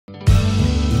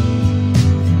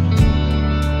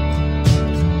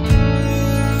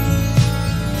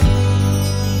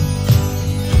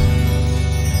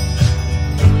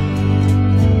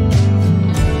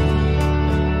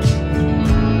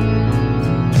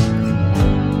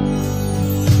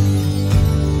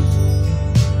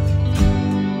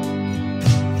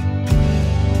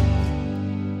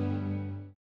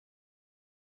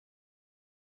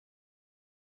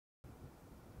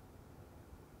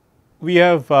We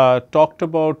have talked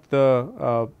about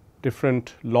the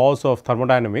different laws of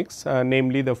thermodynamics,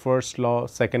 namely the first law,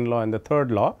 second law and the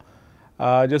third law.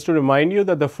 Just to remind you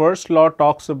that the first law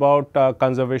talks about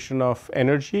conservation of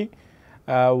energy,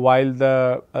 while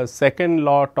the second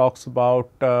law talks about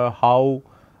how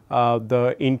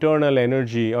the internal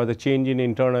energy or the change in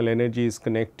internal energy is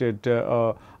connected.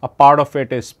 A part of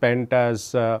it is spent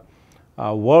as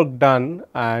work done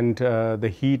and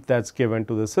the heat that is given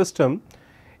to the system.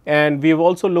 And we have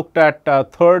also looked at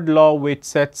third law, which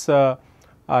sets a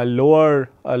lower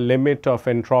limit of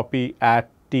entropy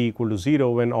at T equal to 0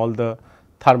 when all the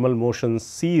thermal motions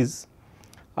cease.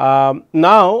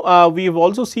 Now, we have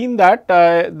also seen that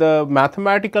the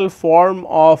mathematical form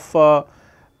of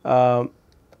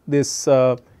this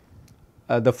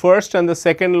the first and the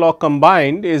second law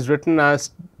combined is written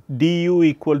as du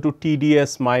equal to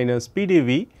Tds minus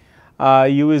Pdv.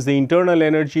 U is the internal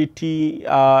energy, T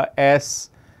S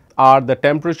are the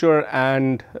temperature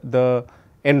and the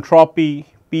entropy,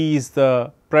 P is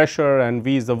the pressure and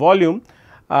V is the volume.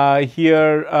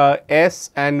 Here S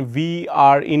and V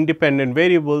are independent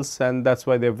variables and that is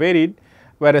why they are varied,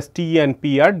 whereas T and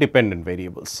P are dependent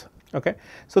variables. Okay.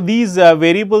 So, these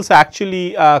variables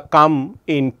actually come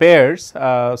in pairs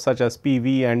such as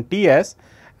PV and TS,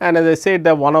 and as I said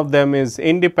that one of them is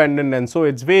independent and so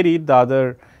it is varied, the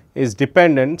other is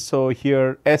dependent. So,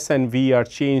 here S and V are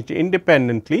changed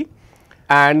independently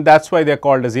and that is why they are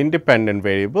called as independent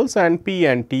variables, and P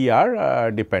and T are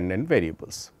dependent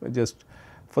variables, just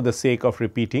for the sake of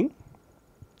repeating.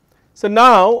 So,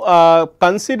 now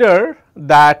consider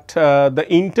that the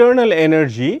internal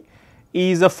energy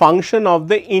is a function of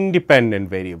the independent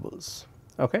variables,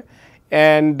 okay.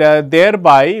 And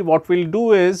thereby what we will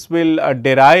do is we will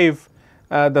derive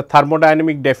the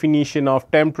thermodynamic definition of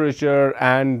temperature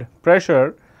and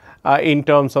pressure in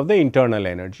terms of the internal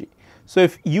energy. So,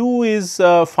 if U is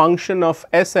a function of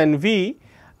S and V,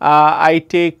 I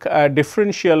take a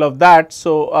differential of that.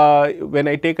 So, when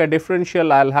I take a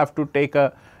differential, I will have to take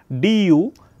a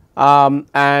du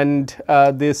and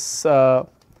this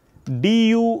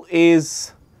du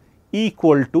is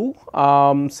equal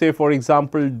to say for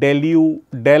example, del u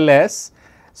del s.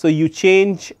 So, you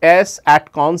change s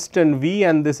at constant v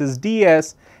and this is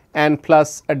ds and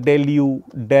plus a del u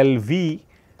del v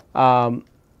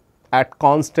at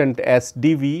constant s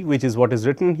dv, which is what is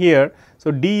written here.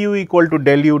 So, du equal to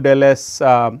del u del s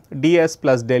ds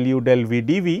plus del u del v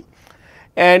dv,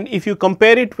 and if you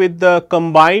compare it with the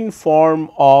combined form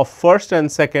of first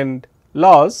and second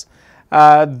laws,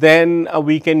 then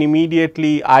we can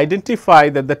immediately identify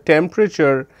that the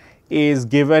temperature is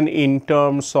given in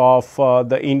terms of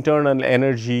the internal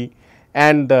energy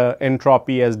and the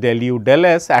entropy as del u del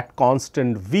s at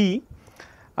constant v,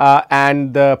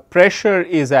 and the pressure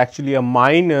is actually a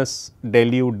minus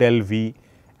del u del v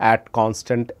at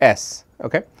constant s.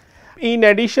 Okay. In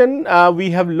addition,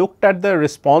 we have looked at the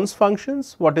response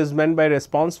functions. What is meant by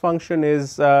response function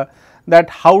is that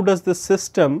how does the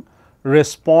system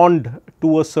respond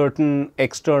to a certain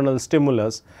external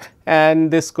stimulus,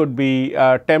 and this could be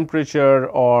temperature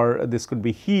or this could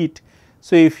be heat.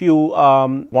 So, if you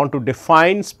want to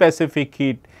define specific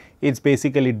heat, it is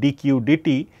basically dq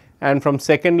dt, and from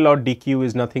second law dq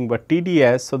is nothing but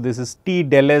Tds. So, this is T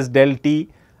del S del T.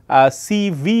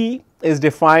 Cv is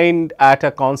defined at a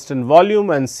constant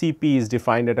volume and Cp is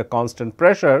defined at a constant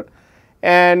pressure,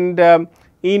 and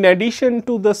in addition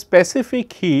to the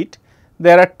specific heat,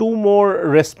 there are two more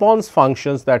response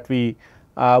functions that we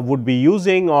would be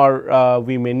using or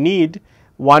we may need.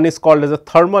 One is called as a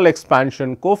thermal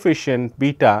expansion coefficient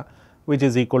beta, which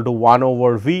is equal to 1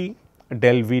 over V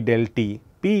del V del T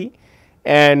P,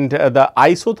 and the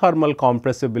isothermal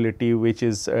compressibility, which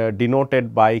is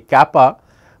denoted by kappa,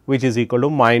 which is equal to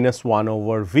minus 1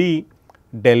 over V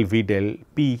del V del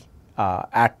P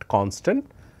at constant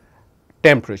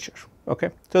temperature. Okay.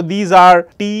 So, these are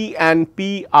T and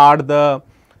P are the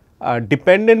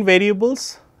dependent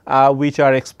variables which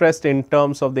are expressed in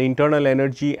terms of the internal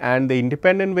energy and the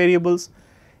independent variables,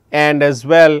 and as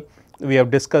well we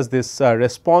have discussed this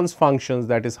response functions,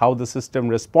 that is how the system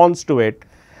responds to it.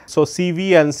 So,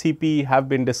 Cv and Cp have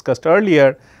been discussed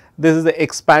earlier. This is the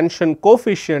expansion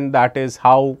coefficient, that is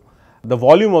how the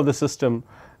volume of the system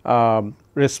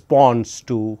responds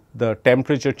to the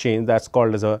temperature change, that is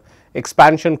called as a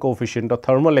expansion coefficient or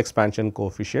thermal expansion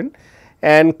coefficient.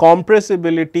 And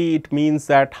compressibility, it means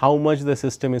that how much the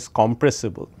system is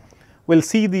compressible. We will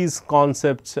see these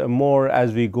concepts more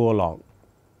as we go along.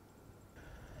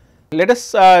 Let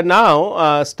us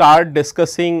now start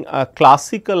discussing a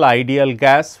classical ideal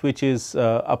gas, which is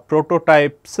a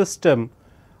prototype system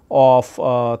of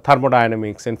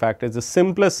thermodynamics. In fact, it is the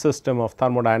simplest system of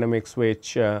thermodynamics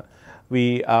which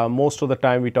we most of the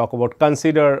time we talk about.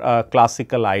 Consider a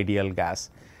classical ideal gas,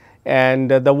 and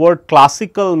the word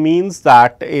classical means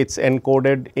that it is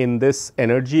encoded in this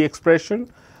energy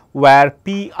expression, where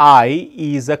Pi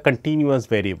is a continuous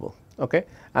variable, okay,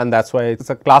 and that is why it is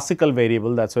a classical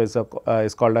variable, that is why it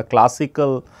is called a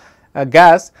classical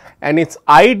gas, and it is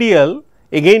ideal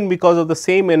again because of the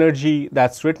same energy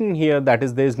that is written here, that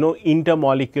is there is no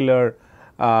intermolecular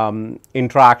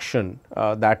interaction,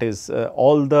 that is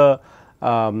all the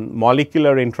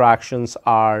molecular interactions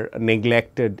are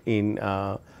neglected in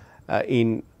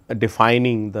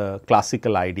defining the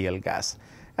classical ideal gas.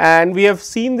 And we have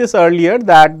seen this earlier,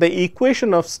 that the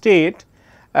equation of state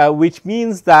which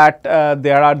means that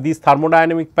there are these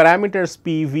thermodynamic parameters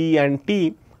P, V and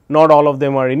T, not all of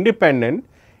them are independent.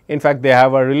 In fact, they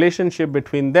have a relationship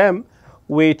between them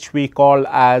which we call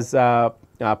as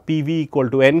PV equal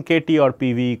to NKT or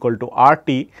PV equal to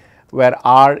RT, where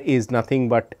R is nothing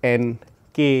but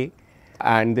NK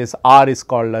and this R is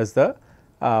called as the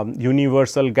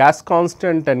universal gas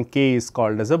constant and K is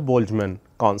called as a Boltzmann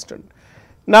constant.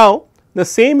 Now, the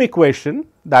same equation,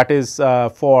 that is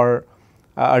for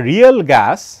a real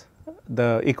gas,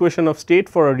 the equation of state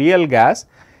for a real gas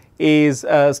is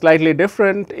slightly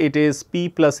different. It is P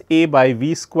plus A by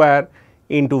V square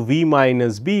into V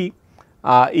minus B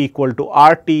equal to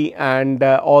RT, and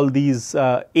all these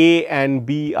A and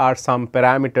B are some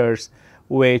parameters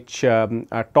which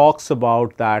talks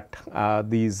about that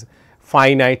these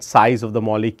finite size of the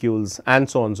molecules and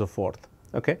so on and so forth.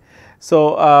 Okay.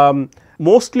 So,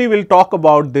 mostly we will talk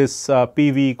about this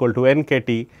PV equal to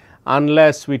NKT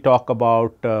unless we talk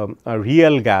about a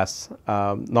real gas,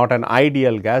 not an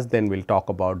ideal gas, then we will talk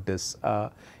about this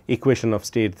equation of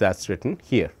state that is written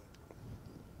here.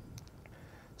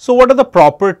 So, what are the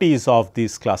properties of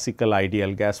this classical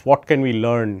ideal gas? What can we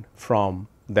learn from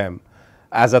them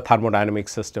as a thermodynamic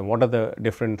system? What are the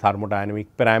different thermodynamic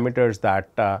parameters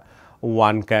that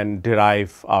one can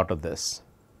derive out of this?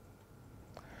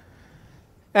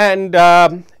 And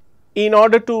in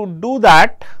order to do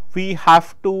that, we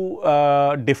have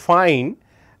to define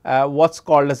what is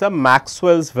called as a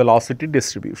Maxwell's velocity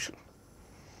distribution.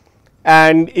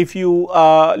 And if you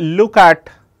look at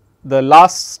the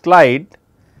last slide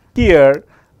here,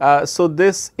 so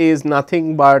this is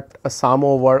nothing but a sum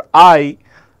over I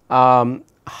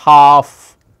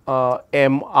half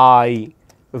mi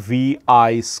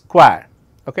vi square.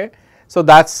 Okay. So,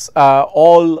 that is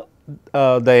all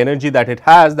the energy that it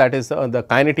has, that is the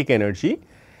kinetic energy.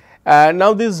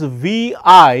 Now, this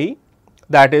Vi,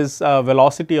 that is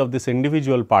velocity of this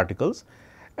individual particles.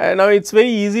 Now, it is very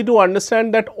easy to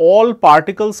understand that all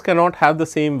particles cannot have the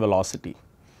same velocity.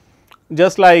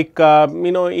 Just like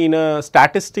in a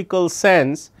statistical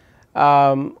sense,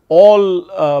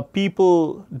 all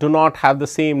people do not have the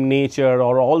same nature,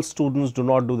 or all students do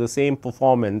not do the same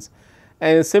performance.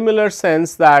 And in a similar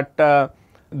sense, that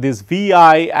this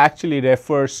Vi actually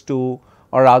refers to,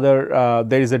 or rather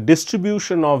there is a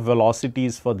distribution of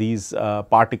velocities for these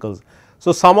particles.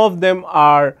 So, some of them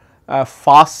are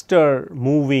faster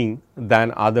moving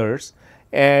than others,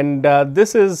 and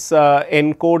this is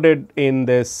encoded in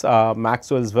this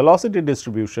Maxwell's velocity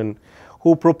distribution,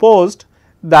 who proposed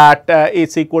that it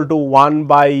is equal to 1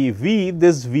 by V.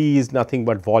 This V is nothing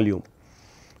but volume,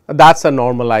 that is a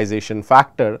normalization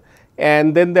factor.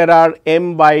 And then there are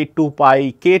m by 2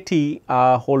 pi kT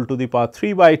whole to the power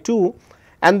 3 by 2,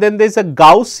 and then there is a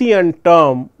Gaussian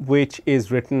term which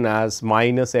is written as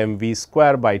minus mv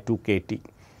square by 2 kT.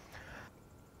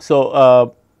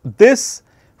 So, this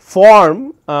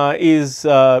form is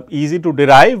easy to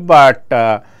derive, but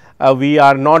we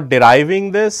are not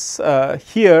deriving this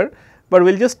here, but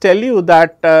we will just tell you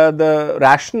that the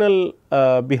rationale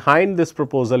behind this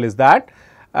proposal is that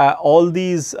all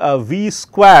these V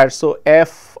square. So,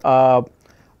 f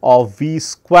of V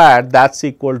square, that is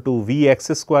equal to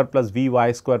Vx square plus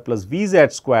Vy square plus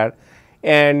Vz square,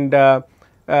 and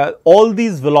all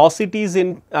these velocities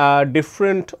in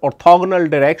different orthogonal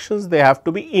directions, they have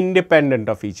to be independent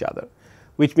of each other,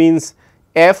 which means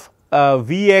f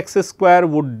Vx square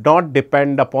would not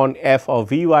depend upon f of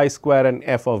Vy square and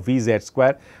f of Vz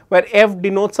square, where f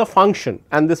denotes a function,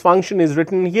 and this function is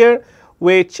written here,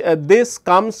 which this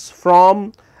comes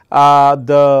from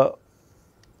this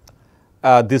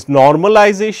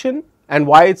normalization. And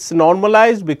why it is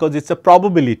normalized? Because it is a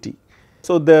probability.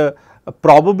 So, the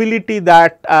probability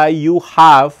that you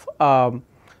have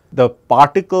the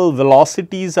particle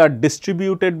velocities are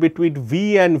distributed between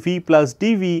v and v plus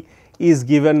dv is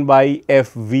given by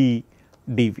f v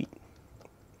dv.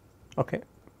 Okay.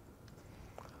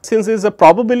 Since it is a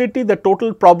probability, the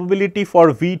total probability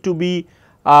for V to be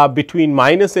between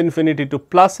minus infinity to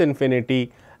plus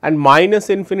infinity, and minus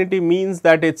infinity means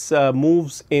that it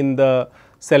moves in the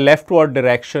say leftward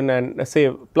direction, and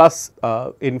say plus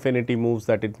infinity moves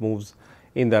that it moves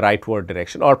in the rightward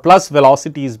direction, or plus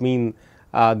velocities mean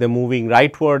they are moving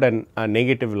rightward, and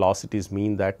negative velocities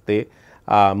mean that they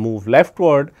move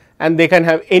leftward, and they can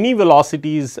have any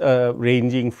velocities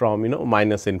ranging from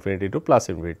minus infinity to plus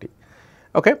infinity.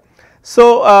 Okay.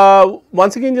 So,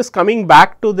 once again just coming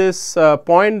back to this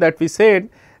point that we said,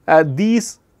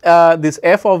 this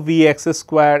f of v x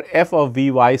square, f of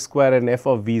v y square, and f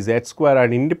of v z square are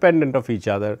independent of each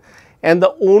other, and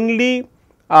the only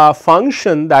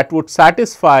function that would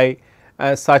satisfy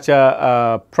such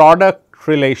a product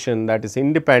relation that is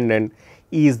independent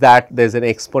is that there is an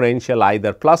exponential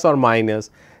either plus or minus.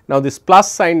 Now, this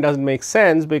plus sign does not make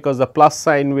sense, because the plus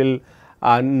sign will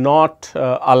not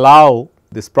allow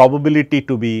this probability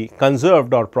to be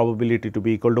conserved, or probability to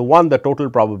be equal to 1, the total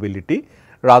probability,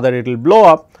 rather it will blow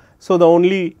up. So, the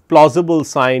only plausible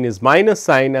sign is minus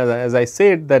sign, as I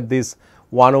said that this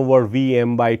 1 over v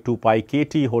m by 2 pi k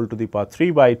t whole to the power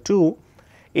 3 by 2,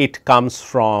 it comes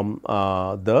from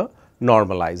the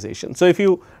normalization. So, if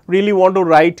you really want to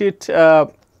write it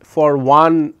for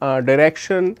one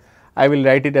direction, I will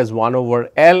write it as 1 over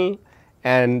L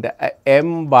and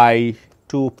m by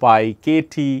 2 pi k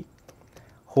t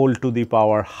whole to the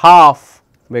power half,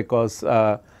 because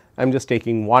I am just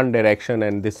taking one direction,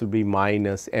 and this will be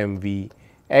minus m v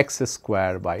x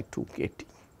square by 2 k t.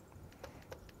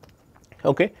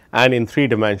 Okay. And in 3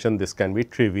 dimension this can be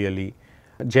trivially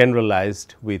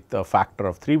generalized with a factor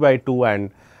of 3 by 2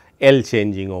 and L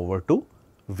changing over to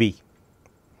v.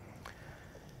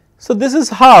 So, this is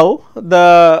how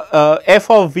the f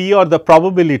of v, or the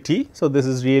probability. So, this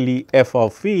is really f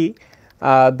of v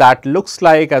that looks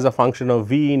like as a function of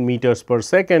v in meters per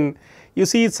second. You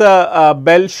see it is a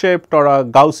bell shaped or a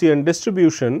Gaussian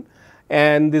distribution,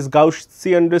 and this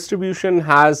Gaussian distribution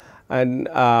has an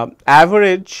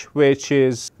average which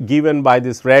is given by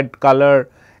this red color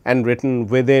and written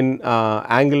within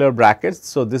angular brackets.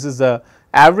 So, this is the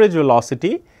average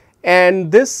velocity,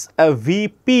 and this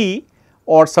Vp,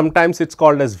 or sometimes it is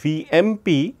called as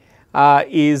Vmp,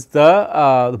 is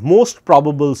the most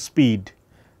probable speed.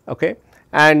 Okay.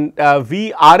 And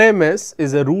Vrms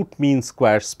is a root mean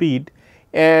square speed,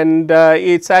 and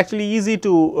it is actually easy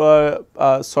to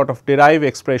sort of derive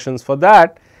expressions for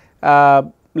that.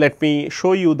 Let me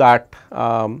show you that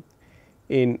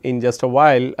in just a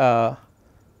while.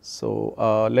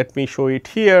 So, let me show it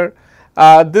here.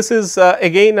 This is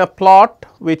again a plot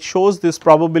which shows this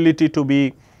probability to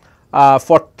be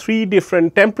for 3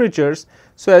 different temperatures.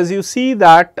 So, as you see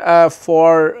that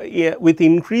with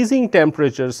increasing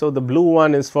temperatures, so the blue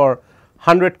one is for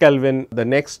 100 Kelvin, the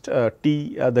next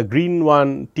the green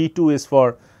one T2 is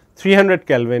for 300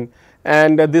 Kelvin,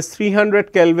 and this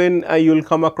 300 Kelvin you will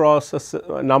come across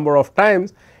a number of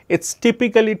times. It is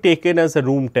typically taken as a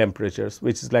room temperatures,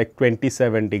 which is like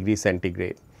 27 degrees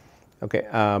centigrade. Okay.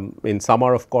 In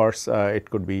summer, of course, it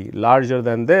could be larger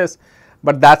than this,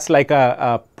 but that is like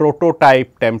a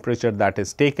prototype temperature that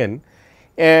is taken.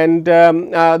 And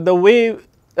the way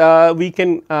we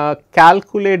can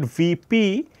calculate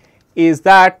Vp is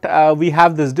that we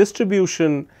have this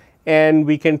distribution, and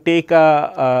we can take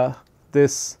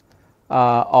this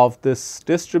of this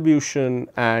distribution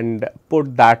and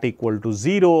put that equal to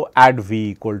 0 at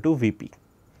V equal to Vp.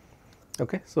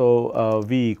 Okay. So,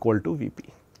 V equal to Vp.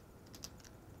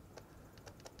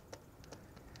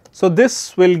 So,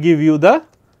 this will give you the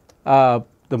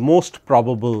most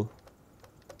probable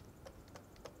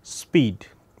speed.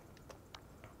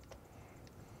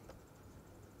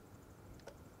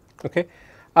 Okay.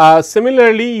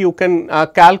 Similarly, you can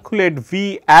calculate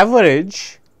V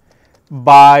average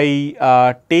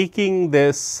by taking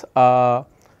this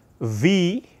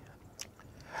V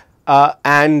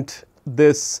and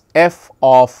this f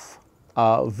of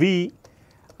V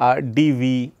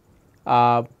dV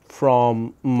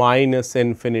from minus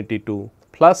infinity to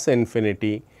plus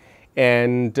infinity,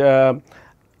 and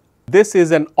this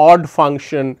is an odd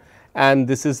function and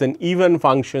this is an even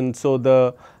function. So,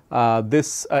 the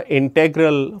this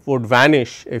integral would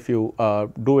vanish if you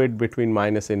do it between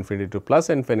minus infinity to plus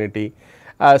infinity.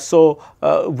 So,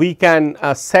 we can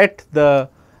set the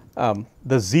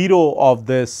 0 of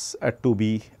this to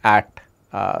be at.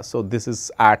 So, this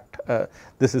is at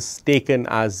this is taken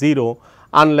as 0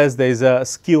 unless there is a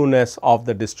skewness of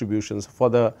the distributions. For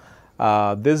the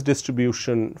this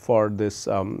distribution, for this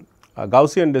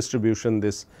Gaussian distribution,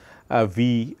 this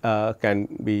V can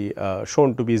be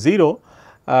shown to be 0.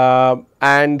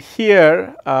 And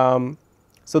here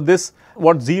So, this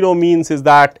what 0 means is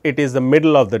that it is the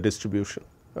middle of the distribution.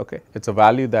 Okay. It is a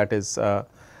value that is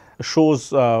shows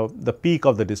the peak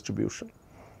of the distribution,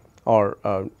 or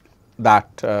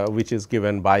that which is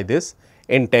given by this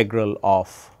integral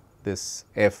of this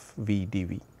f v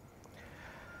dv.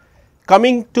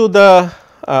 Coming to the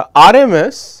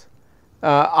RMS,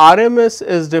 RMS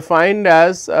is defined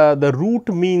as the root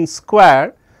mean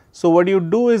square. So, what you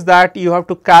do is that you have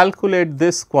to calculate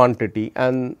this quantity,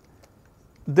 and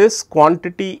this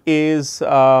quantity is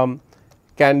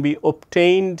can be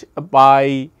obtained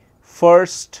by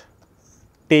first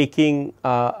taking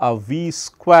a v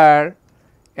square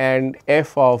and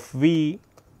f of v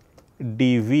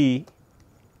dv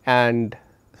and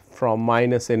from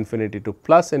minus infinity to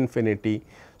plus infinity.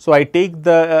 So, I take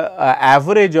the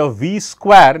average of v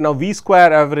square. Now, v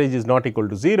square average is not equal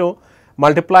to 0,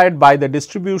 multiplied by the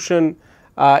distribution,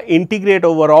 integrate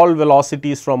over all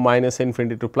velocities from minus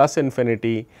infinity to plus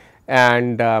infinity,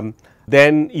 and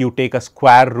then you take a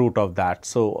square root of that.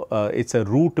 So, it is a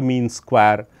root mean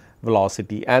square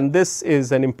velocity, and this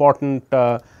is an important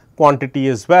quantity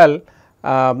as well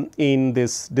in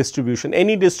this distribution.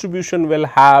 Any distribution will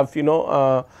have,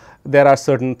 there are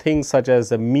certain things such as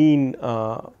the mean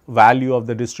value of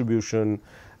the distribution,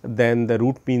 then the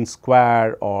root mean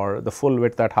square or the full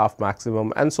width at half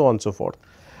maximum, and so on and so forth.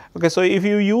 Okay, so, if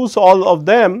you use all of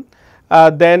them,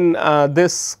 then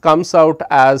this comes out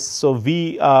as, so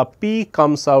V p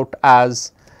comes out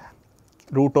as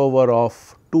root over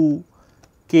of 2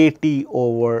 kT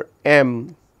over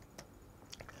m.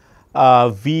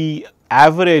 V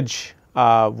average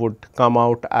would come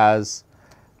out as,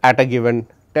 at a given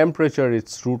temperature, it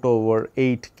is root over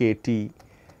 8 kT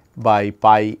by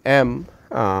pi m,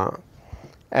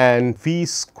 and V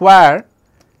square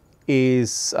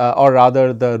is or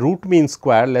rather the root mean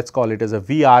square, let us call it as a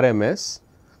VRMS,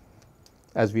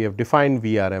 as we have defined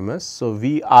VRMS. So,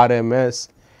 VRMS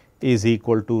is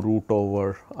equal to root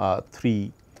over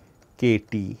 3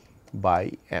 kT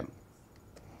by m.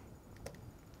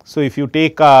 So, if you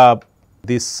take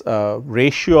this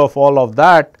ratio of all of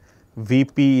that,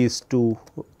 Vp is to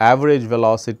average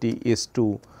velocity is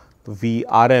to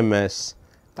Vrms,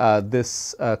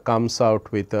 this comes out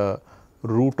with a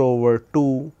root over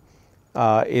 2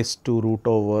 is to root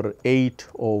over 8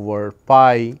 over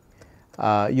pi.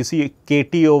 You see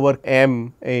kT over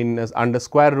m in under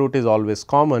square root is always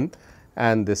common,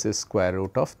 and this is square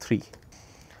root of 3.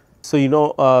 So, you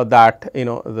know that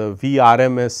the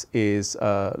Vrms is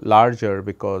larger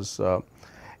because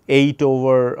 8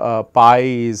 over pi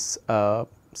is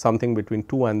something between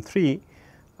 2 and 3,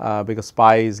 because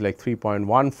pi is like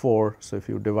 3.14. So, if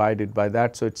you divide it by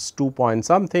that, so it is 2 point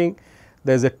something,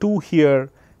 there is a 2 here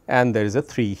and there is a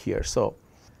 3 here. So,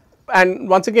 and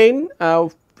once again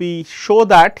we show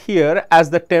that here as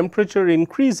the temperature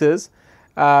increases,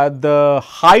 the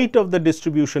height of the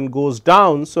distribution goes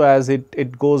down. So, as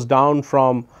it goes down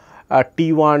from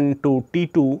T1 to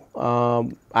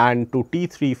T2 and to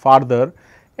T3 farther,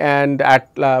 and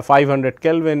at 500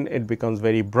 Kelvin it becomes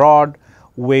very broad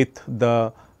with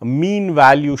the mean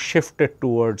value shifted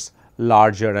towards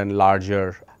larger and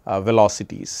larger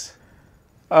velocities.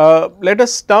 Let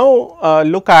us now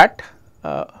look at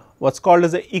what is called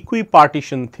as the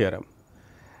equipartition theorem.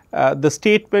 The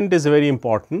statement is very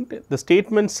important. The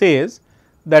statement says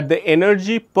that the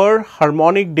energy per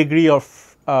harmonic degree of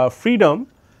freedom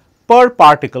per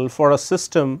particle for a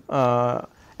system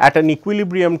at an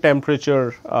equilibrium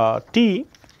temperature T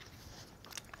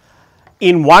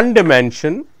in one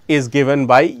dimension is given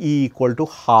by E equal to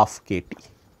half kT.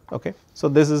 Okay. So,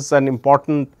 this is an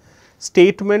important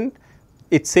statement.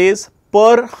 It says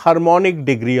per harmonic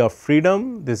degree of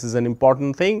freedom. This is an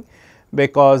important thing,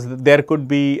 because there could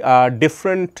be a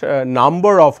different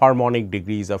number of harmonic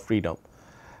degrees of freedom.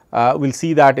 We will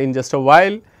see that in just a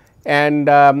while, and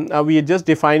we are just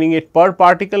defining it per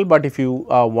particle, but if you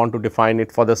want to define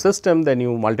it for the system, then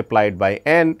you multiply it by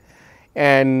n,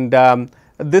 and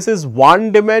this is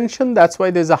one dimension, that is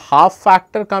why there is a half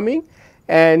factor coming,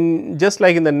 and just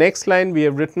like in the next line we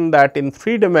have written that in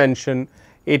 3 dimension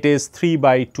it is 3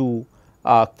 by 2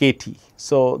 kT.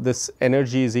 So, this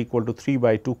energy is equal to 3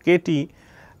 by 2 kT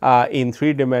in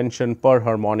 3 dimension per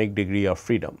harmonic degree of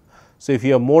freedom. So, if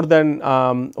you have more than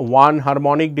one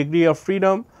harmonic degree of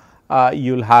freedom,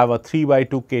 you will have a 3 by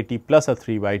 2 kT plus a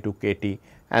 3 by 2 kT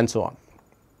and so on.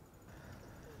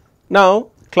 Now,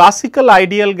 classical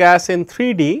ideal gas in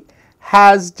 3D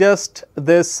has just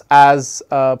this as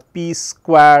p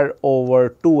square over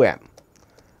 2m.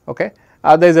 Okay.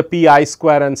 There is a pi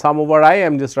square and sum over I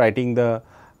am just writing the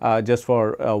just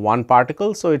for one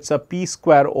particle. So, it is a p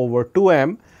square over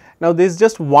 2m, Now, there is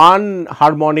just one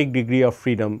harmonic degree of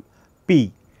freedom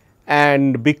P,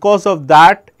 and because of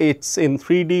that it is in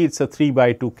 3D, it is a 3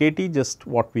 by 2 kT, just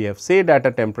what we have said at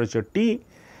a temperature T.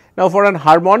 Now, for an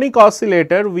harmonic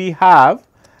oscillator we have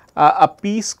a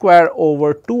P square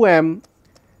over 2 m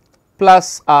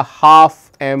plus a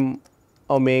half m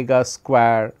omega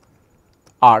square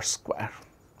r square,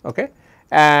 okay.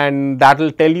 And that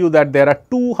will tell you that there are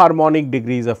two harmonic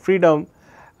degrees of freedom,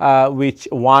 which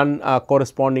one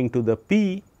corresponding to the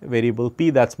P variable P,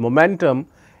 that is momentum,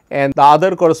 and the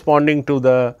other corresponding to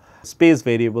the space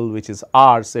variable, which is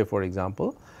r, say for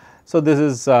example. So, this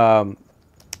is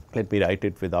let me write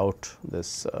it without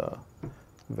this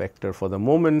vector for the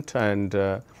moment, and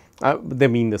they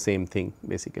mean the same thing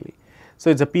basically. So,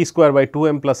 it is a P square by 2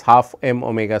 m plus half m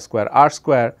omega square r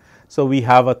square. So, we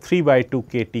have a 3 by 2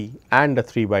 kT and a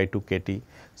 3 by 2 kT.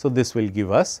 So, this will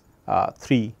give us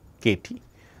 3 kT.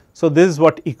 So, this is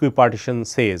what equipartition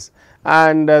says,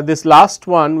 and this last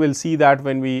one we will see that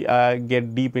when we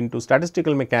get deep into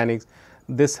statistical mechanics,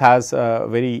 this has a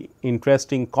very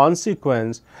interesting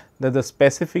consequence, that the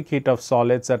specific heat of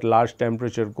solids at large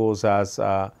temperature goes as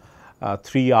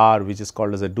 3 R, which is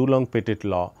called as a Dulong-Petit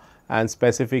law, and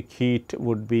specific heat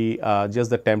would be just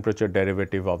the temperature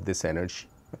derivative of this energy.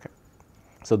 Okay.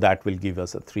 So, that will give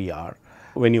us a 3 R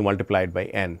when you multiply it by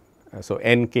N. So,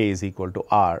 N k is equal to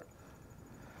R.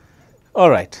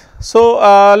 Alright. So,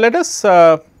 let us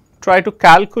try to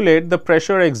calculate the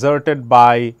pressure exerted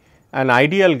by an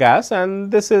ideal gas,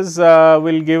 and this is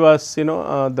will give us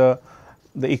the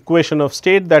equation of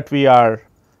state that we are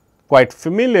quite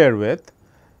familiar with.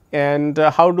 And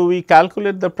how do we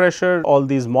calculate the pressure? All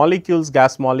these molecules,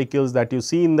 gas molecules that you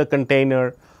see in the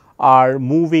container are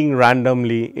moving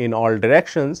randomly in all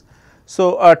directions.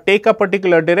 So, take a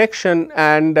particular direction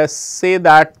and say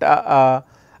that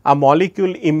a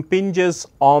molecule impinges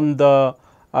on the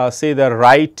say the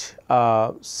right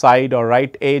side or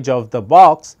right edge of the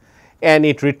box, and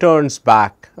it returns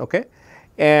back. Okay.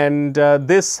 And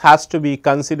this has to be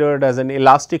considered as an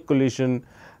elastic collision,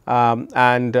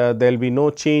 and there will be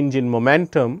no change in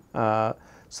momentum.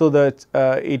 So, that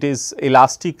it is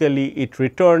elastically it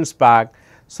returns back.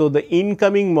 So, the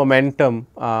incoming momentum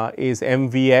is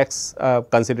mvx,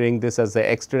 considering this as the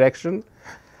x direction.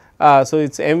 So,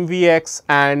 it is mvx,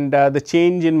 and the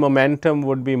change in momentum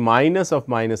would be minus of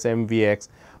minus mvx,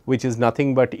 which is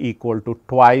nothing but equal to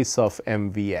twice of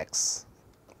mvx.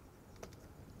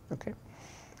 Okay.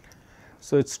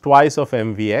 So, it is twice of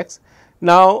mvx.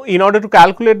 Now, in order to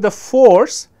calculate the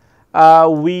force,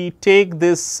 we take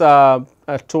this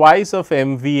twice of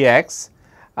mvx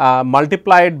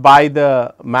multiplied by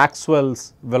the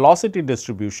Maxwell's velocity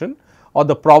distribution, or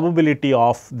the probability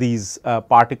of these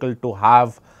particle to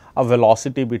have a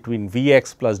velocity between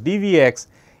Vx plus dVx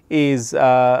is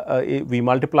we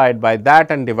multiply it by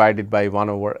that and divide it by 1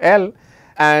 over L,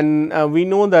 and we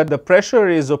know that the pressure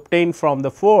is obtained from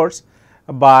the force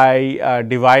by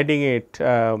dividing it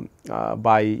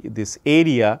by this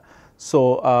area.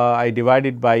 So, I divide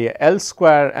it by L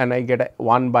square and I get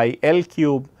 1 by L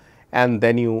cube, and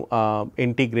then you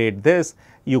integrate this.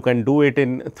 You can do it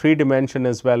in 3 dimension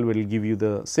as well, will give you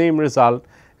the same result,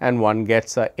 and one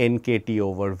gets a nkt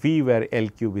over V, where L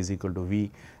cube is equal to V,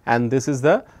 and this is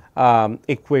the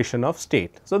equation of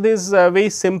state. So, this very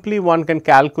simply one can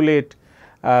calculate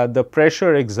the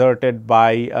pressure exerted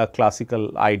by a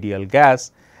classical ideal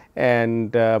gas,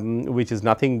 and which is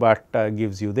nothing but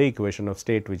gives you the equation of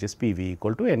state, which is P V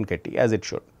equal to nkt, as it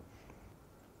should.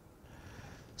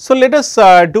 So, let us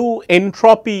do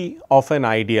entropy of an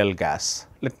ideal gas.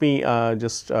 Let me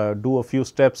just do a few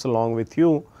steps along with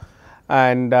you,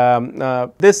 and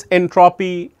this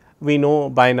entropy, we know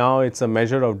by now it is a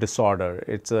measure of disorder.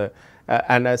 It is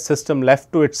and a system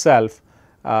left to itself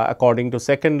according to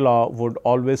second law would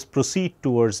always proceed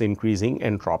towards increasing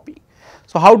entropy.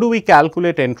 So, how do we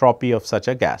calculate entropy of such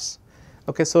a gas?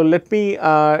 Okay, so, let me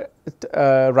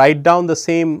write down the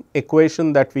same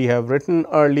equation that we have written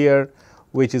earlier,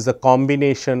 which is a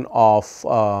combination of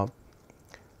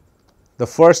the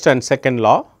first and second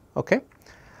law. Okay.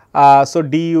 So,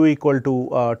 du equal to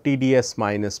TdS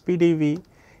minus PdV,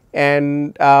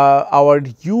 and our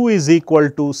u is equal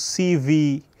to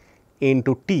Cv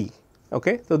into T.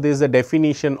 Okay. So, this is the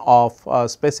definition of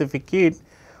specific heat,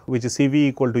 which is Cv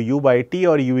equal to u by T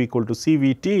or u equal to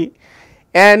Cvt,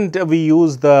 and we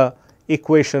use the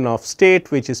equation of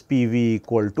state, which is Pv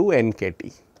equal to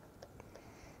nkt.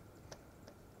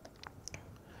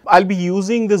 I will be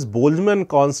using this Boltzmann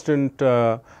constant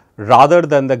rather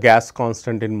than the gas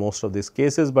constant in most of these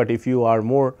cases, but if you are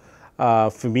more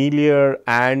familiar,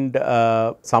 and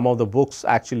some of the books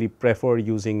actually prefer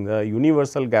using the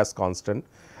universal gas constant,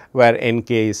 where n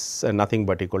k is nothing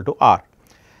but equal to r.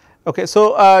 Okay.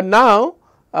 So, now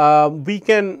we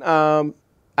can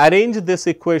arrange this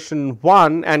equation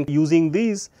 1, and using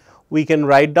these we can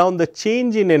write down the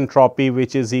change in entropy,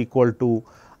 which is equal to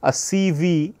a C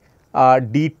v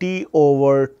dt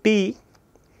over t.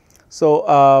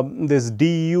 So, this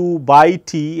du by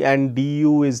t, and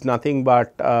du is nothing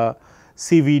but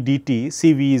C v dt,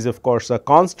 C v is of course a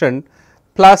constant,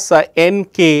 plus n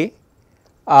k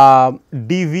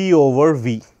dv over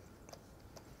v.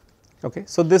 Okay.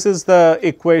 So, this is the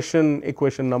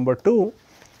equation number 2,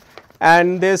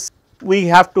 and this we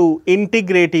have to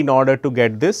integrate in order to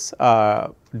get this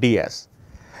ds.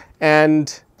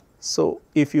 And so,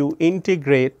 if you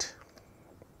integrate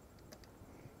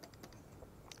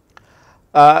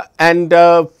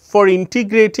for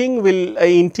integrating, we will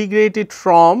integrate it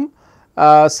from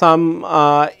some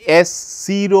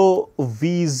S0,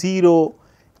 V0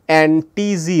 and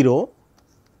T0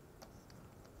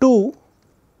 to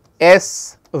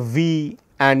S, V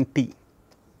and T,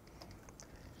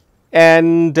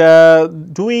 and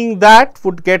doing that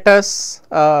would get us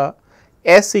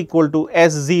S equal to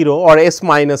S0 or S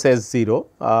minus S0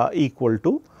 equal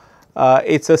to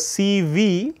it is a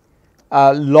CV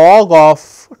log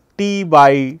of T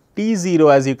by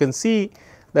T0, as you can see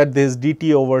that this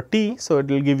dt over T. So, it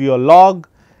will give you a log,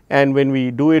 and when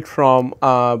we do it from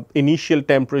initial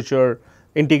temperature,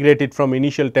 integrate it from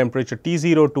initial temperature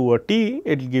T0 to a T,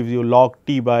 it will give you log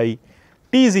T by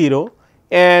T0,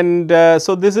 and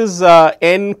so this is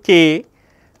Nk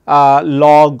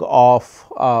log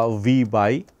of V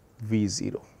by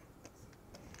V0.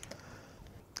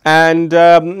 And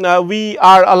we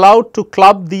are allowed to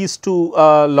club these two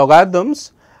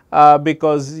logarithms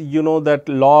because you know that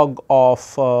log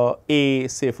of A,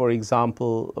 say for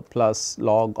example plus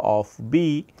log of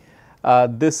B,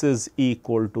 this is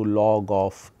equal to log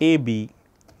of AB,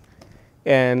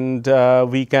 and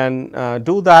we can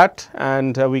do that,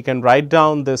 and we can write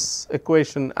down this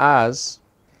equation as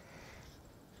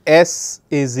S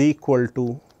is equal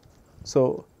to,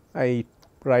 so I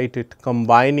write it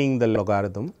combining the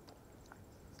logarithm.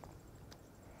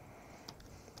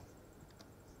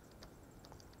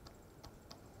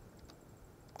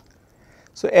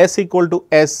 So, S equal to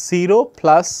S0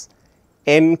 plus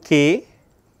Nk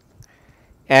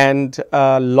and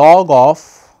log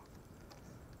of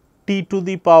T to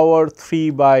the power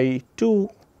 3 by 2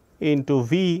 into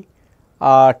V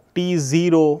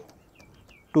T0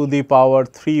 to the power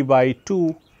 3 by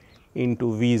 2 into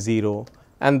V0,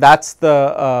 and that is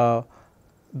the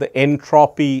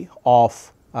entropy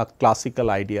of a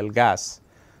classical ideal gas.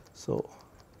 So,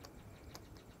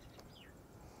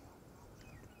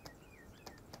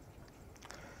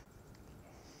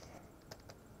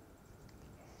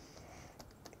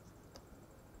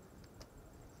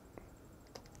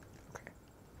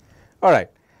 all right.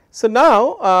 So,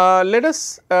 now let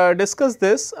us discuss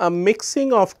this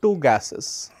mixing of two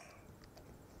gases.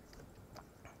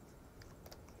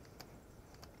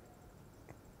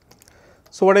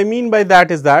 So, what I mean by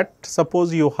that is that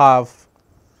suppose you have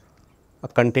a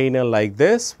container like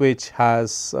this which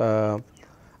has a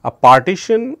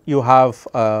partition, you have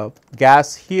a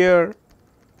gas here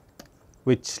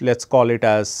which let us call it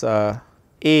as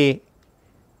A,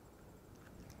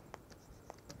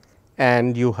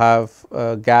 and you have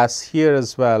gas here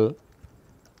as well,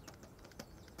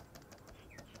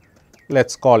 let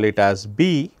us call it as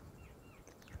B,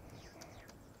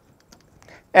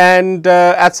 and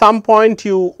at some point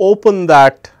you open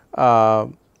that.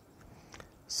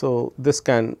 So, this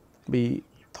can be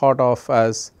thought of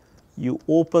as you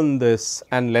open this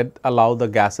and allow the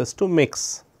gases to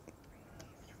mix.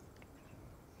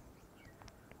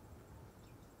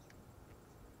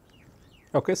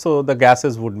 Okay, so, the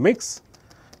gases would mix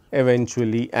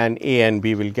eventually, and A and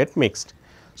B will get mixed.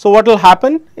 So, what will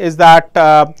happen is that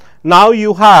now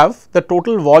you have the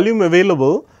total volume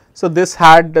available. So, this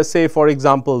had say for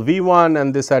example, V1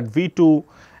 and this had V2,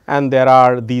 and there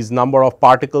are these number of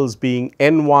particles being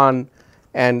N1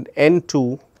 and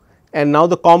N2, and now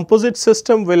the composite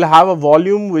system will have a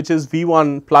volume which is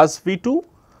V1 plus V2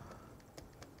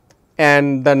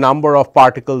 and the number of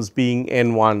particles being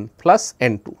N1 plus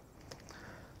N2.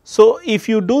 So, if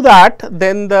you do that,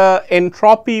 then the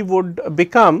entropy would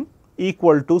become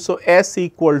equal to, so S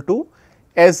equal to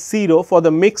S0 for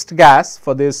the mixed gas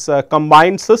for this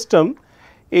combined system,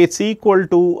 it is equal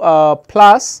to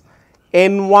plus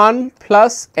N1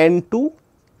 plus N2.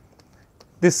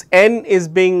 This N is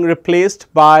being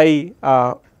replaced by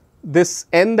this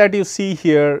N that you see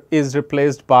here is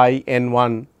replaced by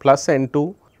N1 plus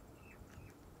N2,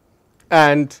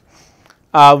 and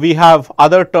we have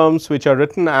other terms which are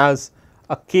written as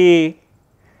a k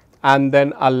and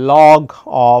then a log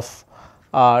of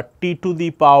t to the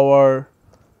power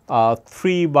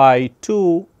 3 by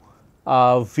 2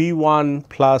 V 1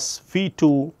 plus V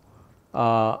 2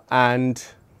 and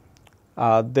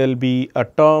there will be a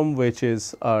term which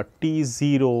is T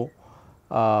 0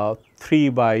 3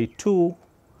 by 2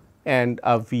 and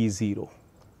a V 0.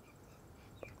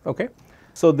 Okay.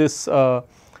 So, this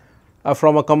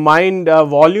from a combined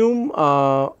volume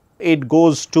it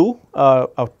goes to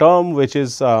a term which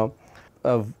is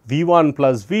V 1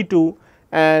 plus V 2,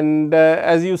 and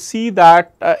as you see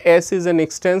that S is an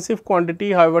extensive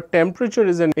quantity, however, temperature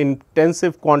is an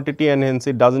intensive quantity and hence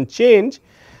it does not change.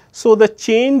 So, the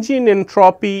change in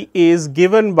entropy is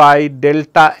given by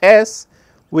delta S,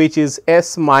 which is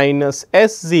S minus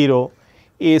S 0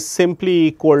 is simply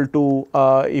equal to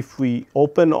if we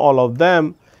open all of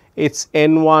them, it is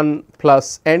N 1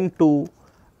 plus N 2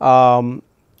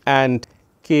 and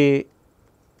k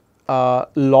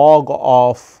log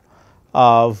of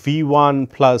V 1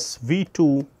 plus V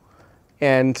 2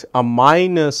 and a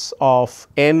minus of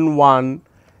N 1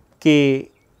 k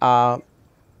log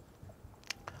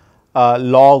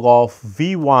of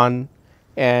V 1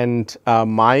 and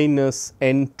minus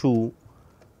N 2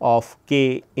 of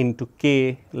k into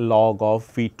k log of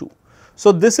V 2.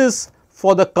 So, this is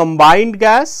for the combined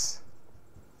gas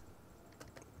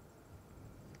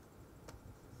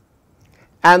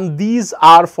and these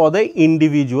are for the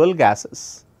individual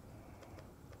gases.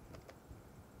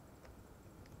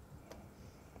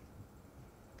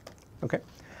 Okay.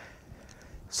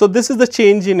 So, this is the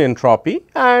change in entropy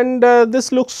and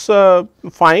this looks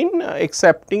fine,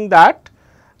 excepting that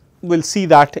we will see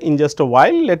that in just a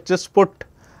while. Let us just put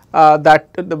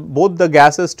that both the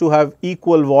gases to have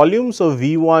equal volume. So,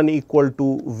 V 1 equal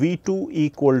to V 2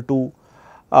 equal to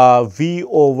V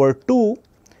over 2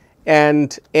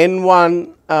 and N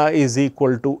 1 is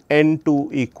equal to N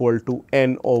 2 equal to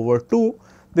N over 2.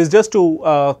 This just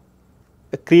to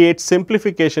create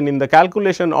simplification in the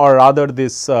calculation, or rather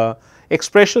this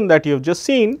expression that you have just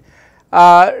seen.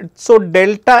 So,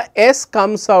 delta S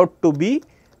comes out to be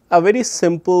a very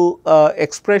simple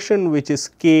expression which is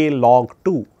k log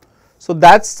 2. So,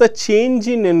 that is the change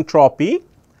in entropy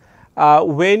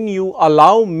when you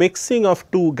allow mixing of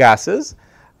two gases,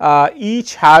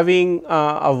 each having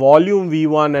a volume V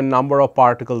 1 and number of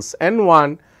particles N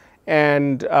 1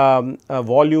 and a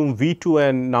volume V 2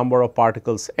 and number of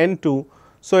particles N 2.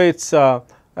 So, it is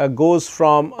goes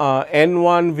from N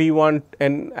 1 V 1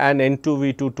 and N 2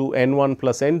 V 2 to N 1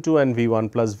 plus N 2 and V 1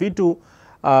 plus V 2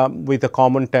 with a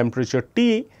common temperature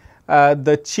T.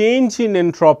 The change in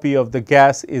entropy of the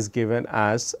gas is given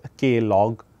as k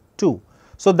log 2.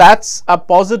 So, that is a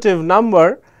positive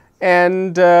number,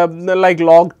 and like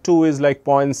log 2 is like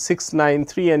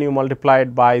 0.693 and you multiply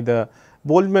it by the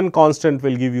Boltzmann constant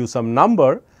will give you some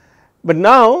number. But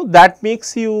now that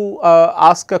makes you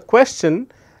ask a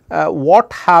question,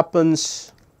 what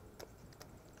happens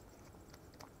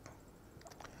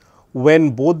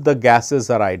when both the gases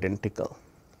are identical?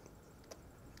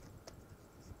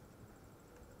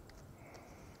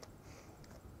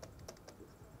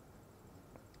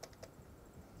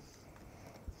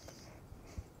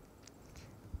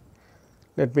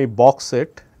 Let me box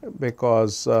it,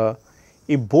 because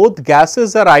if both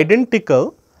gases are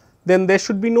identical, then there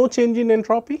should be no change in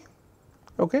entropy.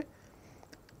 Okay.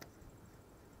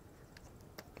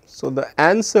 So, the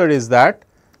answer is that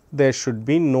there should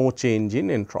be no change in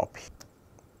entropy.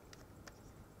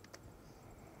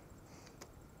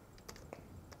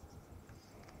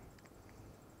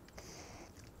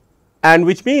 And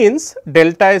which means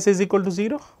delta S is equal to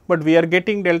 0, but we are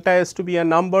getting delta S to be a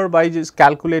number by just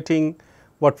calculating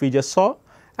what we just saw,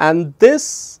 and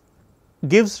this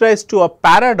gives rise to a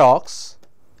paradox,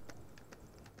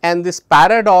 and this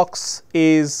paradox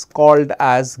is called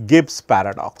as Gibbs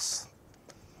paradox.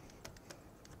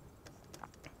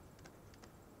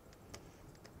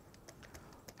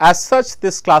 As such,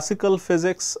 this classical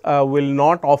physics will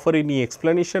not offer any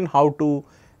explanation how to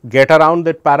get around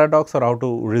that paradox or how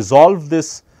to resolve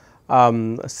this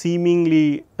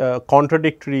seemingly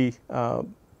contradictory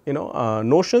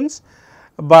notions.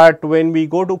 But when we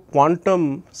go to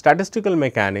quantum statistical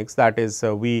mechanics, that is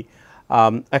we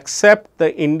accept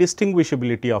the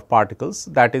indistinguishability of particles,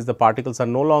 that is the particles are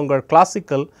no longer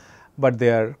classical, but they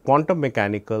are quantum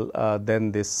mechanical,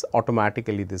 then this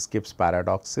automatically this Gibbs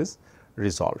paradox is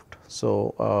resolved.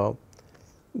 So,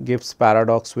 Gibbs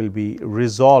paradox will be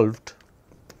resolved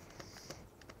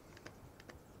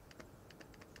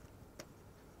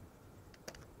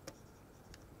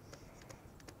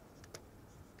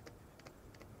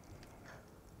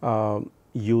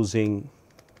using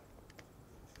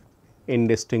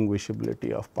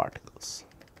indistinguishability of particles.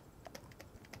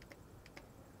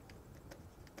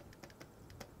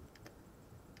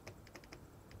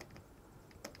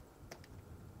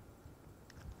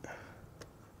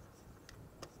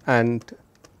 And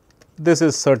this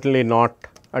is certainly not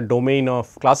a domain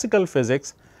of classical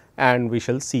physics, and we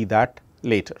shall see that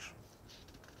later.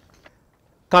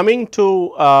 Coming to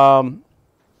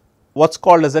what is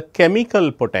called as a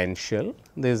chemical potential,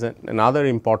 there is another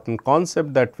important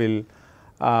concept that will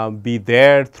be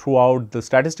there throughout the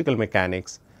statistical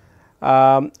mechanics,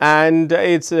 and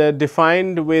it is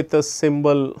defined with a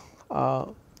symbol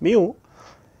mu.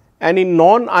 And in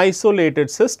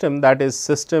non-isolated system, that is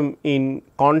system in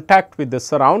contact with the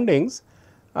surroundings,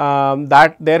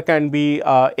 that there can be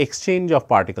exchange of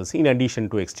particles in addition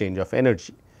to exchange of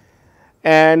energy.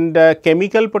 And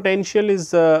chemical potential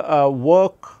is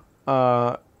work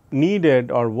needed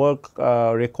or work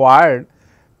required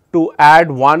to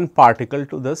add one particle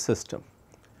to the system.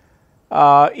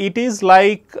 It is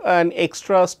like an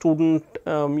extra student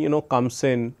comes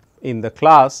in the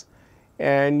class,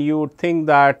 and you would think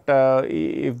that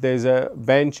if there is a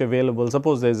bench available,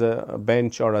 suppose there is a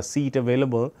bench or a seat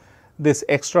available, this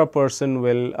extra person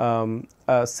will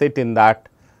sit in that,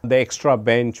 the extra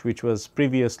bench which was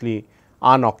previously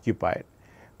unoccupied.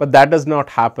 But that does not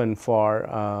happen for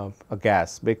a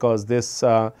gas, because this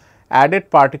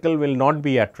added particle will not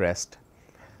be at rest.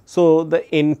 So, the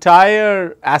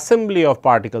entire assembly of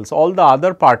particles, all the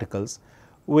other particles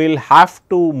will have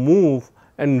to move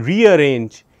and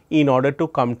rearrange in order to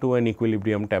come to an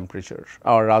equilibrium temperature,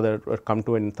 or rather come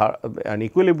to an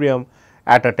equilibrium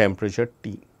at a temperature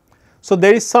T. So,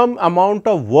 there is some amount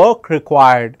of work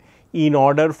required in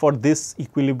order for this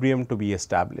equilibrium to be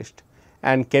established,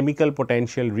 and chemical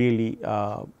potential really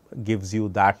gives you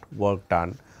that work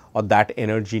done or that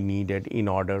energy needed in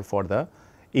order for the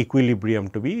equilibrium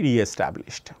to be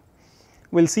re-established.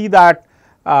 We will see that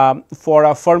for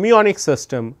a fermionic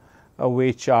system,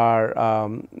 which are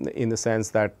in the sense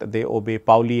that they obey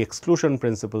Pauli exclusion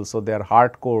principle. So, they are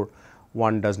hardcore,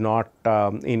 one does not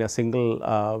in a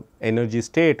single energy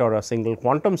state or a single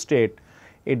quantum state,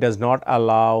 it does not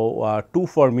allow two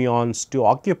fermions to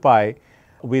occupy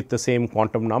with the same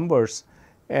quantum numbers,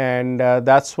 and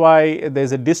that is why there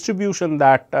is a distribution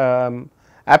that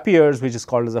appears, which is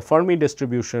called as a Fermi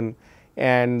distribution,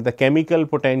 and the chemical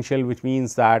potential, which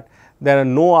means that there are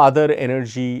no other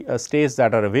energy states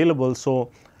that are available. So,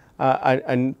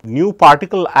 a new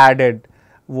particle added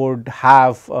would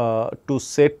have to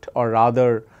sit, or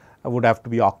rather would have to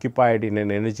be occupied in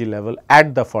an energy level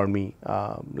at the Fermi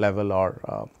level,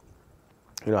 or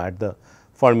at the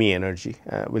Fermi energy.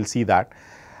 We will see that.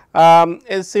 It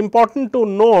is important to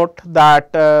note that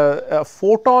a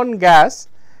photon gas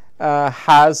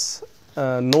has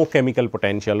no chemical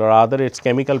potential, or rather its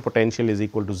chemical potential is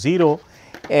equal to 0,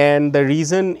 and the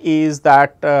reason is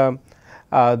that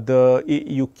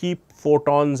you keep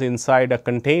photons inside a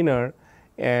container,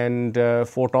 and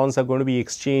photons are going to be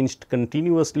exchanged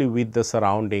continuously with the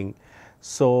surrounding.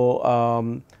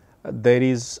 So, there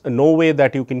is no way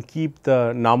that you can keep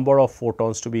the number of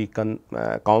photons to be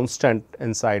constant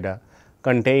inside a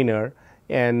container,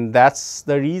 and that is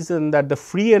the reason that the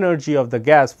free energy of the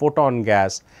gas, photon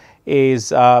gas,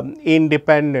 is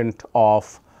independent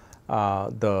of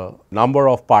the number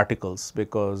of particles,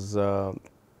 because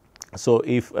so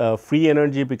if free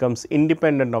energy becomes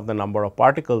independent of the number of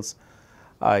particles,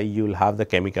 you will have the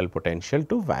chemical potential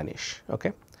to vanish.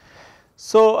 Okay.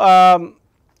 So,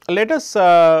 let us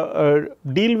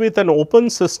deal with an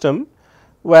open system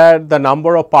where the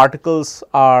number of particles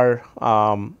are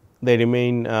they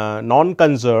remain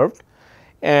non-conserved,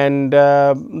 and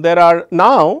there are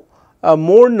now a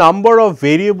more number of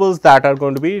variables that are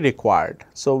going to be required.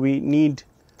 So, we need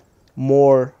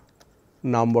more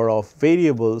number of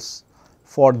variables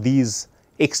for these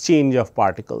exchange of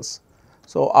particles.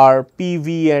 So, our P,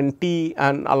 V and T,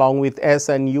 and along with S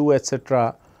and U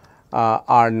etc.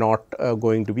 Are not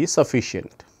going to be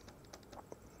sufficient.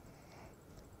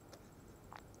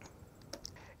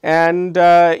 And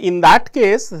in that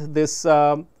case, this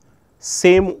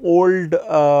same old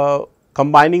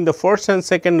combining the first and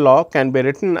second law can be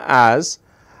written as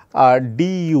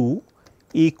du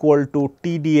equal to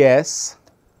TdS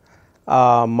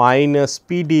minus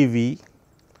PdV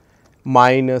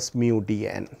minus mu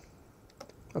dN.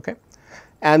 Okay.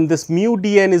 And this mu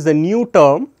dN is the new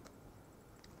term,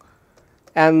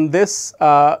 and this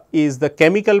is the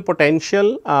chemical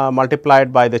potential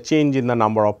multiplied by the change in the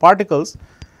number of particles.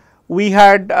 We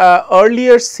had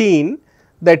earlier seen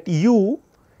that u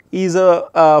is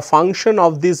a function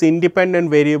of these independent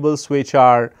variables, which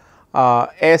are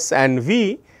S and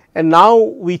V, and now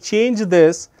we change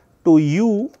this to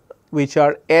u, which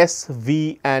are s,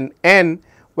 v and n,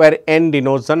 where n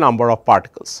denotes the number of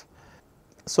particles.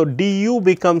 So, du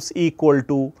becomes equal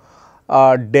to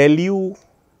del u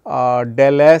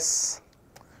del s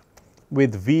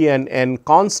with v and n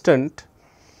constant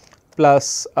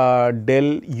plus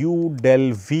del u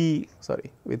del v,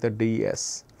 sorry, with a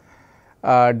ds,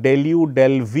 del u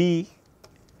del v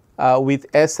with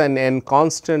s and n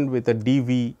constant with a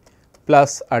dv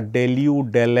plus a del u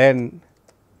del n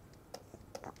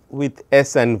with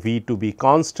s and v to be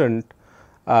constant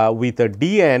with a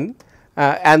dn,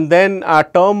 and then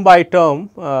term by term.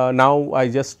 Now, I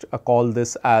just call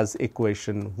this as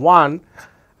equation 1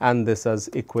 and this as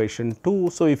equation 2.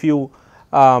 So, if you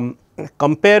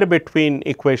compare between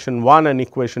equation 1 and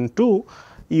equation 2,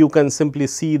 you can simply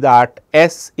see that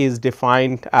S is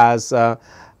defined as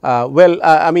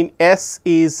I mean S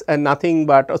is nothing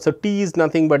but, so T is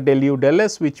nothing but del u del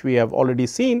S, which we have already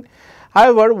seen.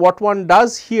 However, what one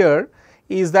does here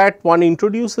is that one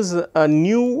introduces a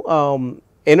new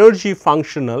energy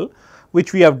functional,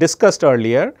 which we have discussed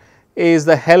earlier, is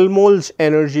the Helmholtz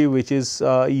energy, which is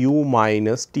u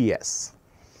minus Ts.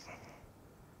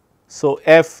 So,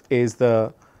 F is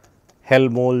the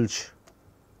Helmholtz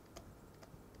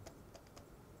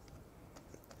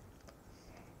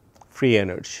free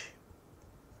energy.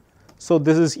 So,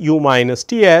 this is u minus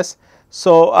Ts.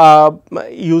 So,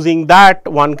 using that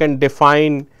one can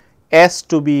define S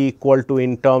to be equal to,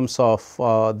 in terms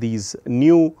of these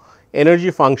new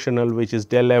energy functional, which is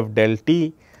del F del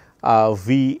T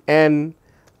V n,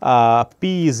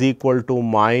 P is equal to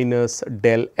minus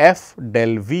del F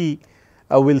del V.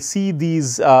 We will see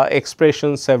these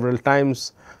expressions several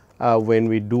times when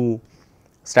we do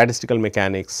statistical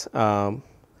mechanics,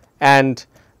 and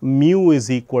mu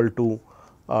is equal to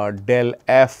del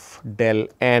F del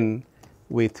n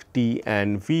with T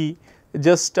and V.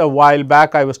 Just a while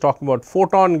back I was talking about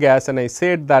photon gas, and I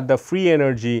said that the free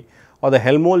energy or the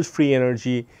Helmholtz free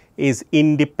energy is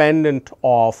independent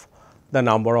of the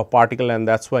number of particle, and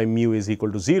that is why mu is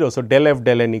equal to 0. So, del F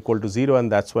del n equal to 0,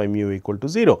 and that is why mu equal to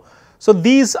 0. So,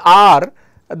 these are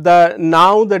the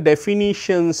now the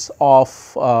definitions of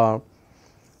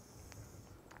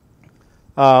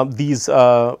these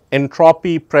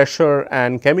entropy, pressure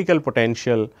and chemical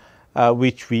potential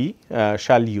which we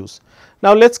shall use.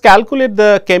 Now, let us calculate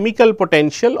the chemical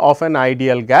potential of an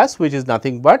ideal gas, which is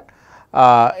nothing but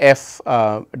F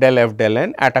del F del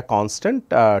n at a constant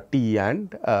T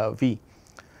and V.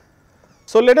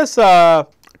 So, let us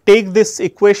take this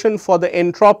equation for the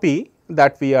entropy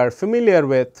that we are familiar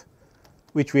with,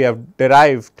 which we have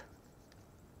derived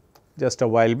just a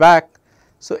while back.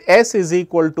 So, S is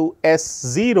equal to S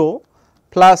 0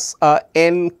 plus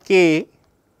N k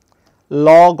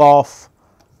log of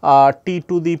T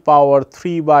to the power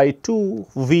 3 by 2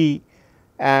 V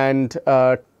and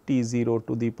T 0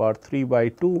 to the power 3 by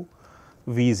 2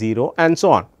 V 0 and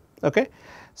so on. Okay.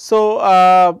 So,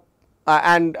 I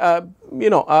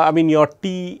mean your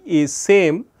T is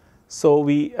same. So,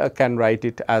 we can write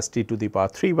it as T to the power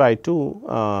 3 by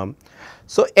 2.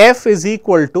 So, F is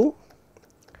equal to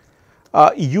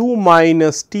U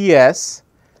minus T s,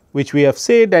 which we have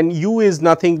said, and U is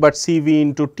nothing but C V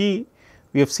into T.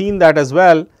 We have seen that as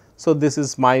well. So, this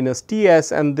is minus T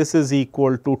s, and this is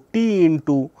equal to T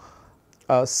into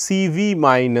C V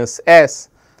minus S.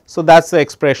 So, that is the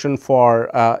expression for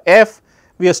F.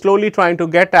 We are slowly trying to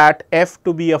get at F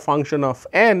to be a function of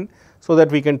n, so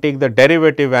that we can take the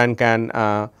derivative and can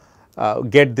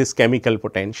get this chemical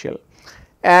potential.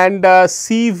 And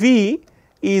C V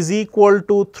is equal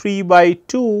to 3 by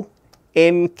 2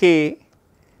 N k.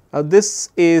 This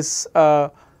is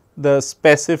the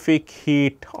specific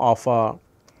heat of a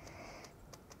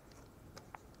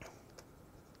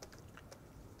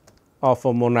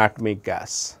monatomic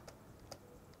gas.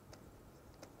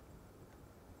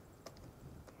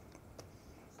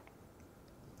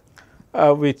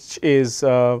 Which is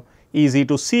easy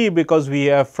to see, because we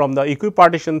have from the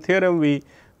equipartition theorem we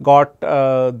got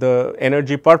the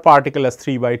energy per particle as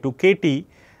 3 by 2 kT,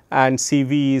 and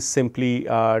CV is simply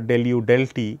del u del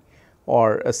T,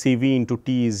 or CV into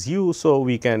T is u. So,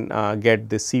 we can get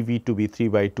the CV to be 3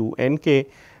 by 2 Nk,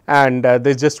 and there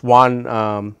is just one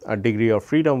degree of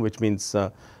freedom, which means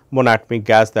monatomic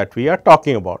gas that we are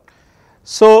talking about.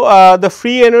 So, the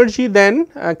free energy then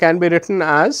can be written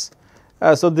as,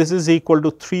 so this is equal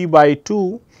to 3 by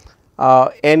 2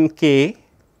 Nk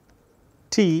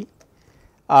T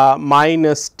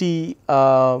minus T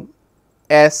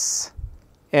S,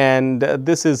 and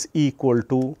this is equal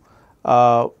to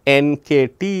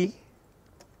Nkt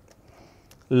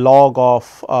log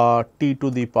of T to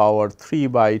the power 3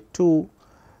 by 2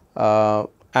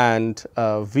 and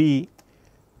V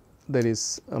there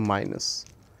is a minus.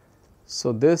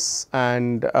 So, this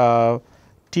and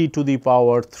t to the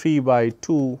power 3 by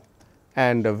 2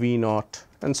 and V naught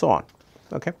and so on.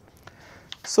 Okay.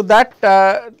 So, that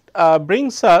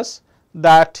brings us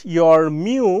that your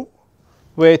mu,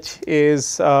 which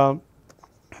is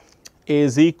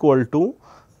equal to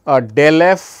del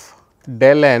f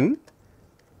del n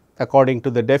according to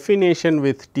the definition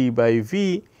with T by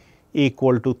V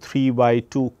equal to 3 by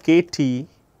 2 k T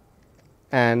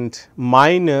and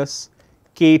minus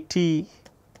k T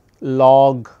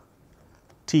log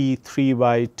T 3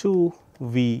 by 2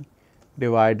 V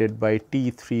divided by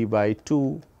T 3 by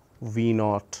 2 V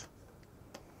naught,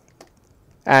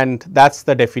 and that is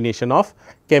the definition of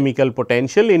chemical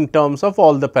potential in terms of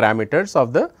all the parameters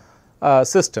of the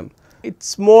system. It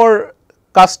is more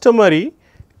customary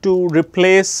to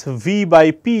replace V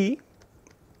by P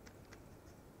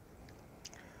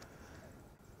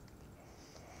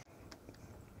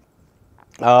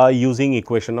using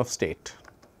equation of state.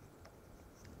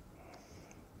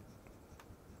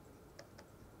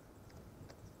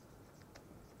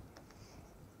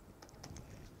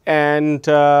 And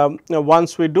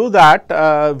once we do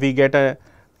that, we get a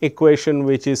equation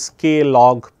which is k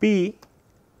log P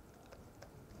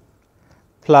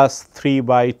plus 3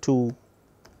 by 2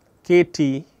 k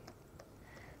T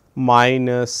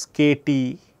minus k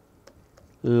T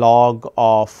log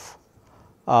of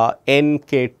n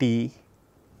k T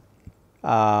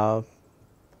to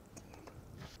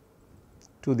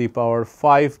the power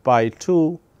 5 by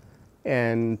 2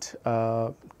 and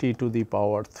T to the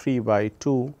power 3 by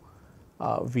 2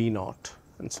 V naught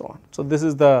and so on. So, this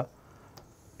is the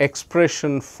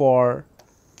expression for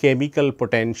chemical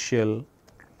potential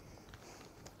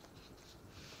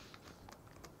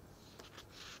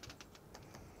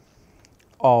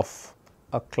of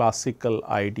a classical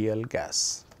ideal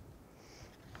gas.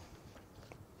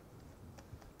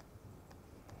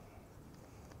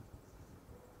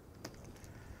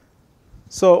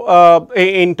 So,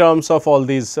 in terms of all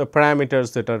these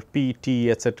parameters that are P, T,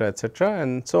 etcetera,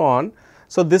 and so on.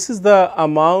 So, this is the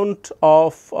amount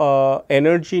of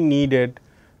energy needed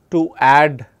to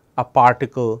add a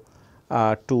particle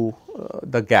to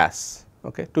the gas,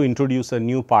 okay, to introduce a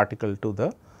new particle to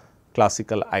the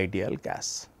classical ideal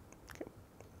gas. Okay.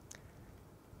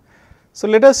 So,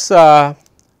 let us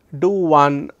do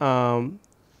one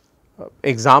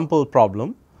example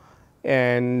problem,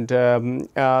 and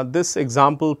this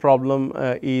example problem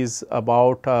is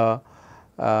about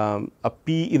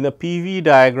in the PV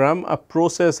diagram a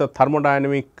process, a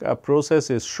thermodynamic process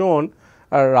is shown,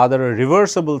 or rather a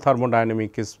reversible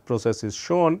thermodynamic process is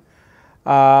shown.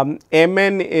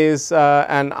 Mn is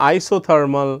an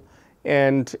isothermal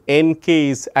and Nk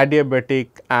is adiabatic,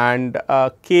 and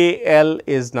Kl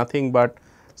is nothing but,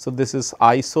 so this is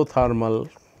isothermal,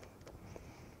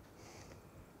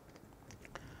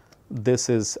 this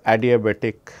is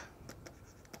adiabatic,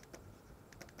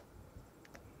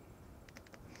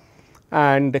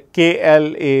 and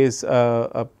Kl is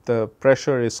the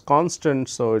pressure is constant.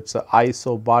 So, it is a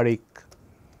isobaric,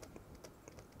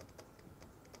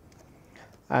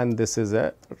 and this is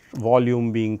a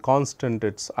volume being constant,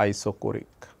 it is isochoric.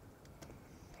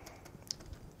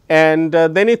 And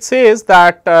then it says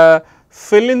that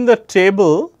fill in the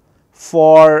table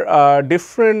for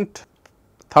different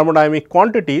thermodynamic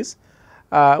quantities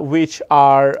which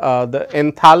are the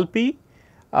enthalpy,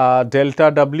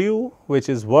 delta W which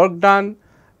is work done,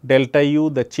 delta U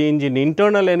the change in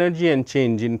internal energy and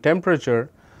change in temperature.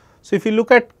 So, if you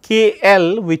look at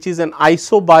Kl, which is an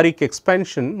isobaric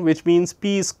expansion, which means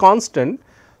P is constant.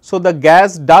 So, the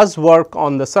gas does work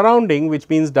on the surrounding, which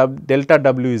means delta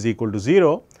W is equal to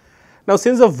 0. Now,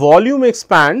 since the volume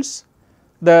expands,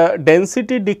 the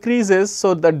density decreases.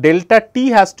 So, the delta T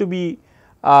has to be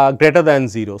greater than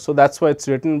 0. So, that is why it is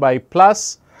written by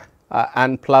plus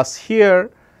and plus here,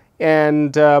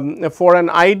 and for an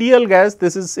ideal gas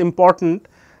this is important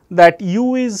that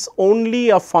U is only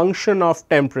a function of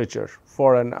temperature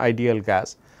for an ideal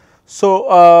gas.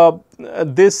 So,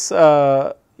 this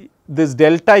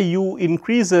delta U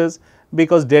increases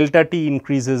because delta T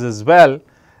increases as well.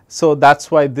 So, that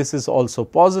is why this is also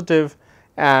positive,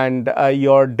 and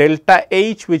your delta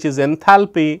H which is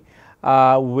enthalpy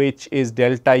which is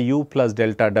delta U plus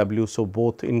delta W. So,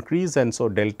 both increase, and so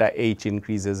delta H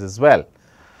increases as well.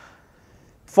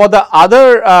 For the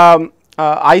other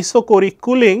isochoric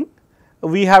cooling,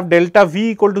 we have delta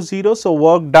V equal to 0. So,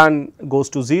 work done goes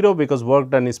to 0 because work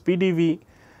done is PdV,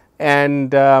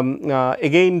 and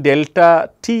again delta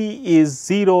T is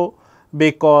 0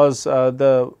 because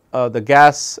the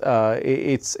gas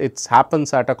it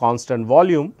happens at a constant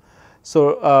volume.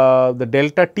 So, the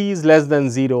delta t is less than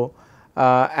 0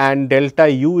 and delta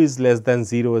u is less than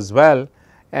 0 as well,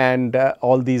 and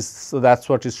all these. So, that is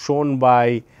what is shown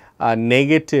by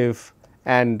negative,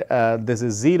 and this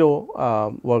is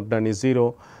 0, work done is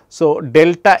 0. So,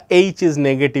 delta H is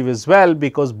negative as well,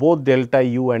 because both delta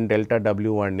U and delta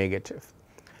W are negative.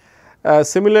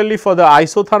 Similarly, for the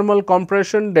isothermal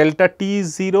compression, delta T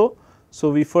is 0. So,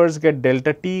 we first get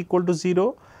delta T equal to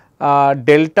 0.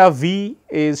 Delta V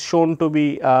is shown to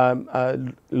be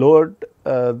lowered,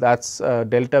 that is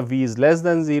delta V is less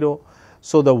than 0.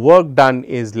 So, the work done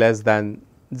is less than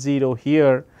 0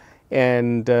 here,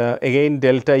 and again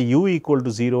delta U equal to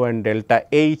 0 and delta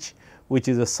H, which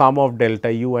is the sum of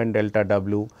delta U and delta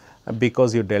W,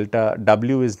 because your delta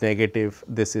W is negative,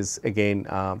 this is again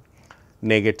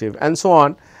negative, and so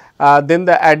on. Then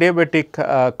the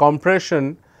adiabatic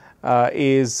compression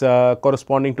is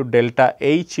corresponding to delta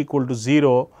H equal to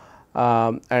 0,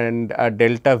 and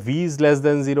delta V is less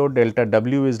than 0, delta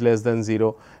W is less than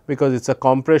 0, because it is a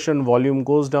compression, volume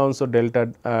goes down. So, delta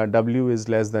W is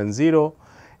less than 0,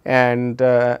 and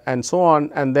so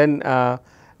on, and then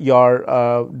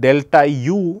your delta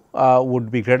U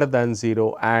would be greater than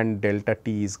 0 and delta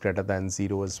T is greater than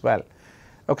 0 as well.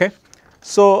 Okay.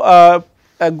 So,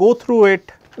 go through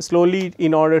it slowly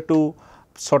in order to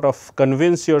sort of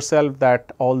convince yourself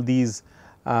that all these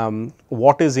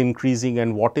what is increasing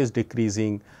and what is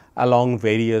decreasing along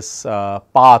various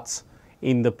paths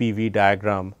in the PV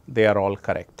diagram, they are all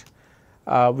correct.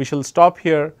 We shall stop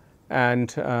here and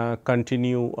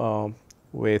continue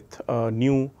with a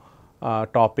new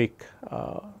topic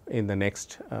in the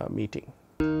next meeting.